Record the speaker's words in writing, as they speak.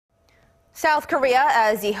South Korea,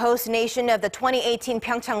 as the host nation of the 2018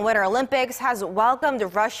 PyeongChang Winter Olympics, has welcomed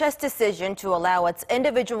Russia's decision to allow its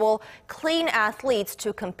individual clean athletes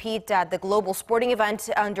to compete at the global sporting event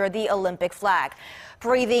under the Olympic flag.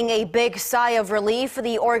 Breathing a big sigh of relief,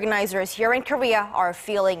 the organizers here in Korea are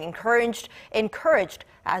feeling encouraged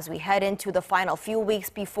as we head into the final few weeks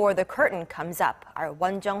before the curtain comes up. Our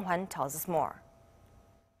Jung-hwan tells us more.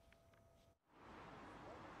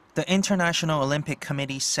 The International Olympic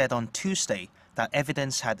Committee said on Tuesday that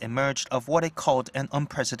evidence had emerged of what it called an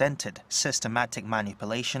unprecedented, systematic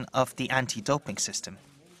manipulation of the anti-doping system.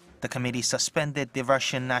 The committee suspended the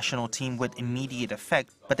Russian national team with immediate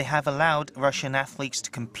effect, but they have allowed Russian athletes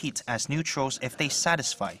to compete as neutrals if they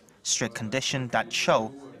satisfy strict conditions that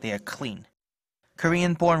show they are clean.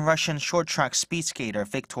 Korean-born Russian short-track speed skater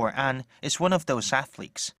Viktor An is one of those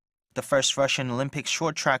athletes. The first Russian Olympic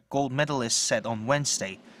short-track gold medalist said on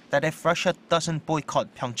Wednesday that if Russia doesn't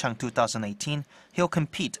boycott PyeongChang 2018, he'll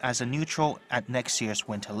compete as a neutral at next year's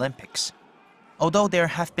Winter Olympics. Although there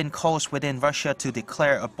have been calls within Russia to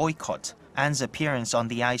declare a boycott, An's appearance on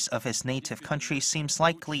the ice of his native country seems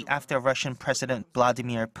likely after Russian President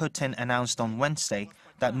Vladimir Putin announced on Wednesday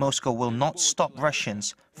that Moscow will not stop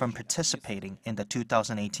Russians from participating in the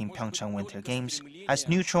 2018 PyeongChang Winter Games as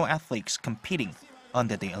neutral athletes competing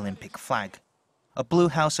under the Olympic flag. A Blue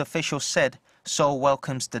House official said Seoul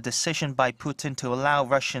welcomes the decision by Putin to allow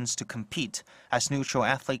Russians to compete as neutral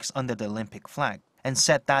athletes under the Olympic flag, and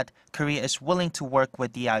said that Korea is willing to work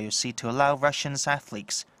with the IOC to allow Russian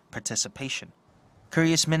athletes participation.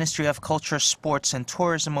 Korea's Ministry of Culture, Sports and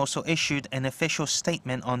Tourism also issued an official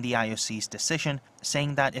statement on the IOC's decision,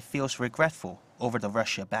 saying that it feels regretful over the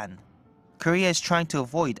Russia ban. Korea is trying to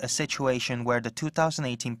avoid a situation where the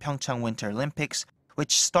 2018 PyeongChang Winter Olympics,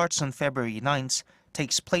 which starts on February 9th,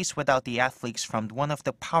 takes place without the athletes from one of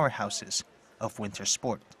the powerhouses of winter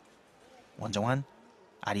sport. Jung-hwan,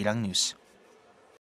 Arirang News.